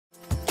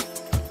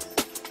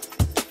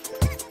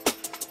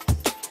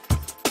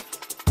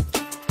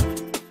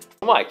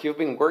Mike, you've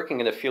been working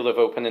in the field of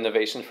open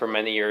innovation for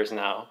many years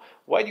now.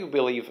 Why do you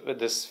believe that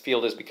this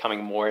field is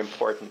becoming more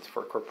important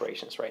for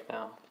corporations right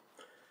now?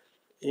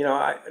 You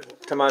know,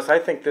 Tomas, I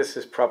think this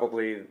is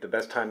probably the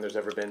best time there's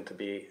ever been to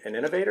be an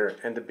innovator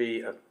and to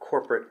be a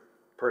corporate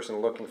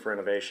person looking for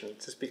innovation.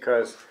 Just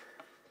because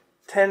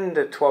 10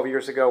 to 12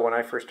 years ago when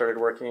I first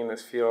started working in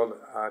this field,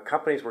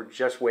 companies were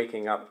just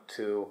waking up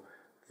to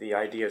the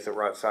ideas that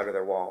were outside of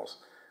their walls.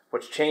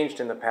 What's changed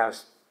in the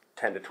past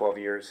 10 to 12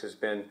 years has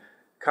been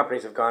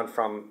companies have gone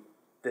from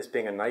this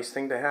being a nice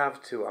thing to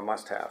have to a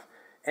must-have.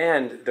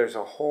 And there's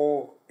a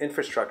whole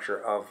infrastructure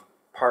of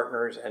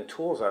partners and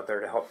tools out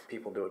there to help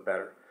people do it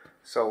better.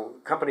 So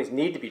companies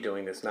need to be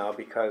doing this now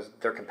because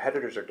their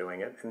competitors are doing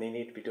it, and they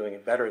need to be doing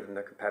it better than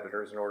their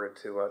competitors in order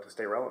to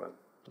stay relevant.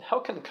 How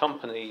can a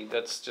company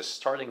that's just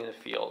starting in the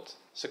field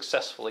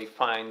successfully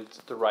find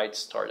the right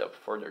startup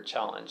for their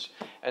challenge?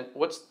 And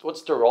what's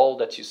the role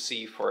that you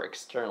see for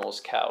external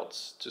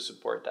scouts to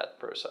support that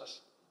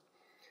process?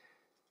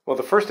 Well,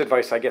 the first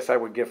advice I guess I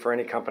would give for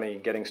any company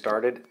getting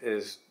started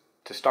is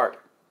to start.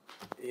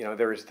 You know,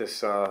 there is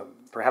this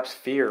perhaps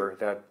fear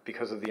that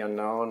because of the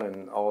unknown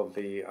and all of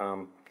the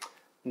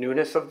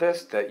newness of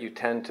this, that you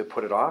tend to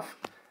put it off.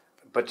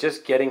 But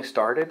just getting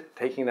started,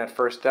 taking that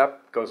first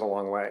step, goes a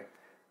long way.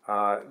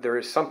 There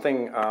is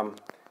something,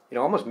 you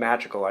know, almost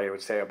magical, I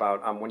would say,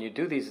 about when you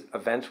do these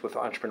events with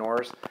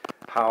entrepreneurs,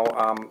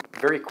 how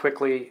very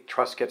quickly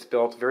trust gets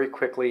built, very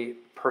quickly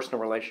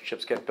personal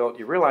relationships get built.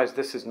 You realize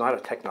this is not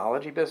a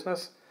technology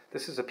business,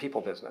 this is a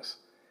people business,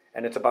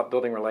 and it's about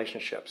building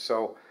relationships.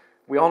 So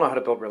we all know how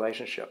to build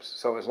relationships.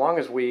 So as long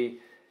as we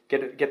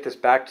get this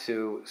back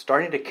to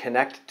starting to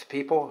connect to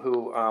people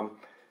who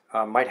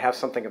might have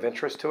something of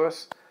interest to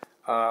us,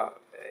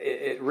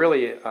 it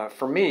really,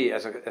 for me,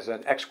 as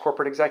an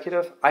ex-corporate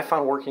executive, I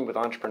found working with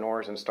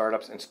entrepreneurs and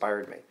startups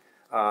inspired me.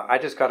 I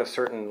just got a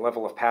certain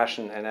level of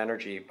passion and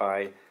energy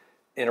by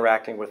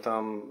interacting with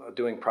them,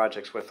 doing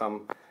projects with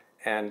them,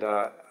 and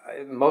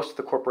most of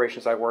the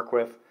corporations I work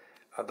with,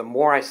 the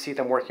more I see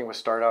them working with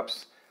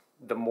startups,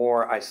 the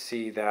more I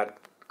see that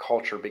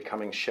culture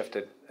becoming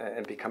shifted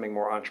and becoming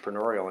more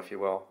entrepreneurial, if you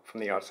will,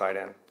 from the outside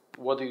in.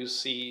 What do you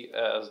see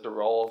as the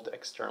role of the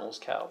external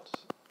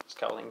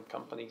scouting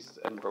companies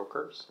and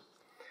brokers?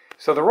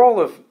 So the role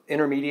of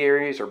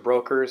intermediaries or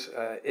brokers,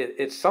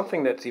 it's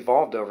something that's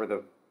evolved over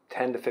the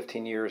 10 to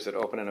 15 years that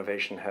open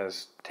innovation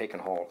has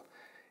taken hold.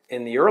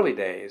 In the early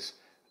days,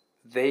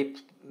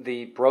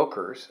 the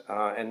brokers,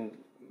 and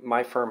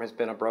my firm has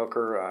been a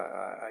broker,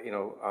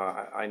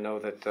 I know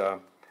that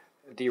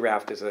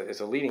D-RAFT is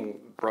a leading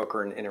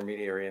broker and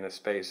intermediary in this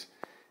space.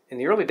 In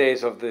the early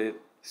days of the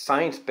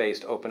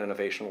science-based open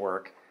innovation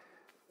work,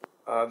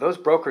 those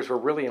brokers were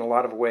really in a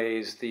lot of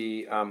ways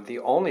the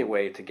only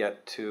way to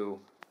get to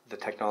the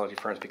technology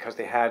firms because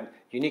they had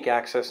unique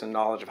access and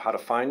knowledge of how to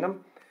find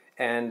them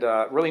and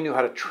really knew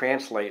how to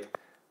translate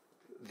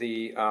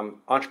the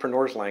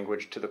entrepreneur's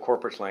language to the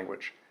corporate's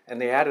language. And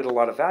they added a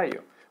lot of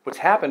value. What's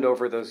happened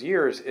over those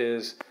years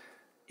is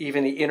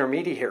even the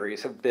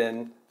intermediaries have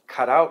been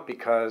cut out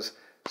because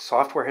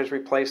software has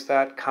replaced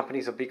that.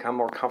 Companies have become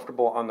more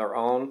comfortable on their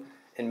own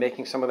in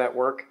making some of that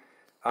work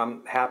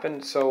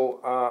happen.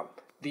 So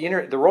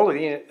the role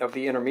of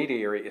the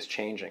intermediary is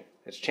changing.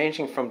 It's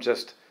changing from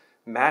just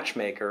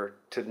matchmaker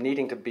to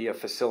needing to be a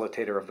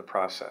facilitator of the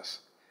process.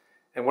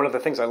 And one of the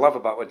things I love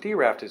about what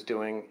D-RAFT is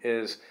doing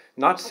is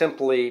not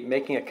simply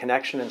making a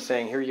connection and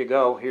saying, here you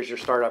go, here's your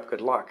startup,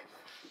 good luck,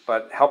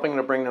 but helping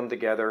to bring them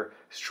together,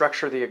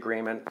 structure the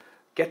agreement,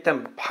 get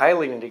them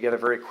piloting together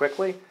very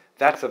quickly.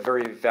 That's a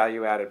very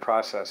value-added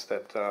process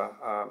that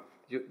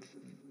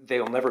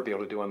they'll never be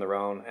able to do on their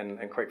own,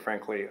 and quite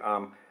frankly,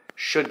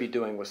 should be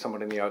doing with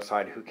someone on the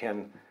outside who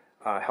can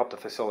help to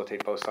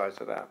facilitate both sides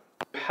of that.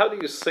 How do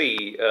you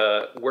see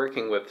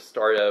working with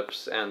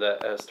startups and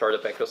a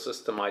startup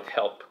ecosystem might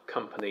help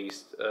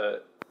companies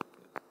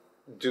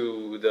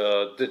do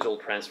the digital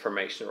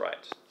transformation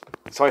right?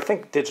 So I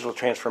think digital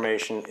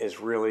transformation is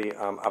really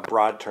a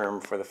broad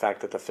term for the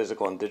fact that the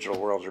physical and digital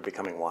worlds are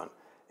becoming one.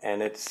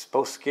 And it's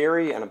both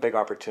scary and a big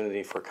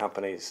opportunity for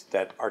companies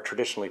that are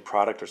traditionally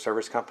product or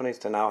service companies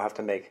to now have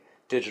to make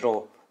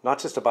digital not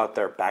just about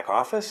their back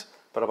office,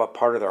 but about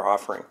part of their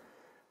offering.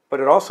 But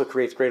it also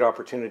creates great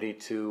opportunity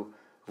to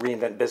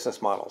reinvent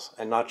business models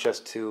and not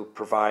just to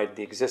provide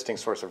the existing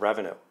source of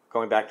revenue.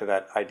 Going back to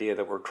that idea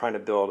that we're trying to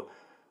build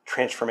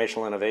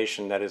transformational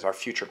innovation that is our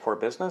future core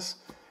business,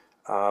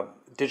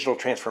 digital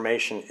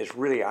transformation is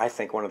really, I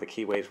think, one of the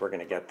key ways we're going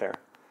to get there.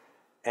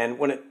 And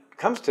when it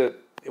comes to,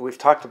 we've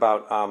talked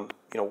about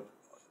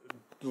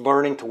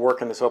learning to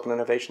work in this open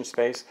innovation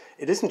space.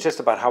 It isn't just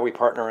about how we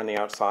partner on the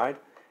outside.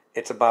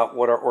 It's about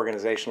what our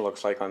organization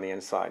looks like on the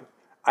inside.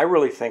 I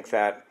really think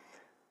that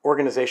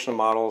organizational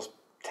models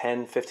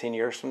 10, 15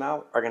 years from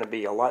now are going to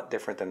be a lot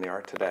different than they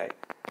are today.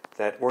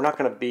 That we're not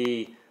going to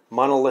be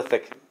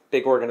monolithic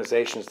big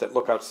organizations that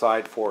look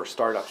outside for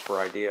startups for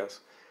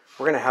ideas.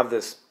 We're going to have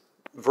this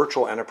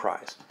virtual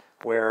enterprise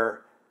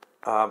where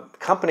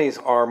companies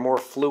are more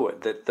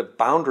fluid, that the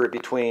boundary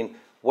between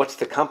what's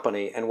the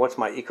company and what's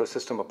my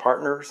ecosystem of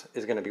partners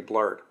is going to be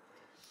blurred.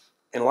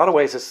 In a lot of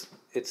ways,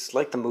 it's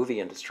like the movie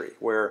industry,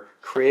 where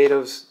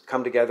creatives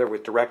come together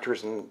with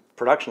directors and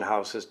production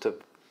houses to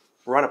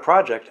run a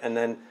project and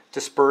then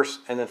disperse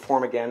and then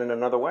form again in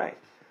another way.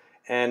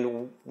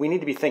 And we need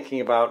to be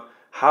thinking about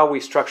how we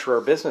structure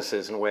our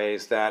businesses in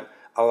ways that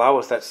allow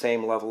us that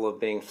same level of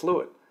being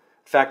fluid.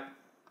 In fact,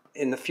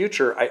 in the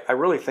future, I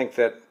really think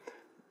that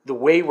the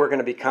way we're going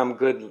to become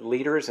good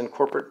leaders in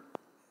corporate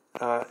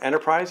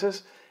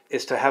enterprises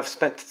is to have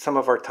spent some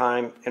of our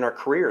time in our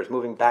careers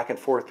moving back and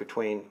forth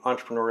between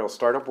entrepreneurial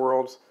startup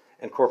worlds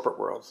and corporate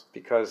worlds,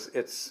 because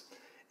it's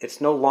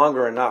no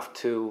longer enough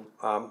to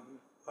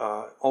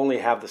only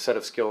have the set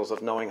of skills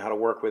of knowing how to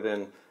work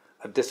within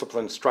a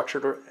disciplined,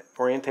 structured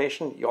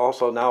orientation. You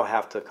also now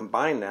have to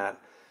combine that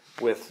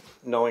with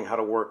knowing how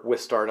to work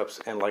with startups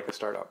and like a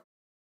startup.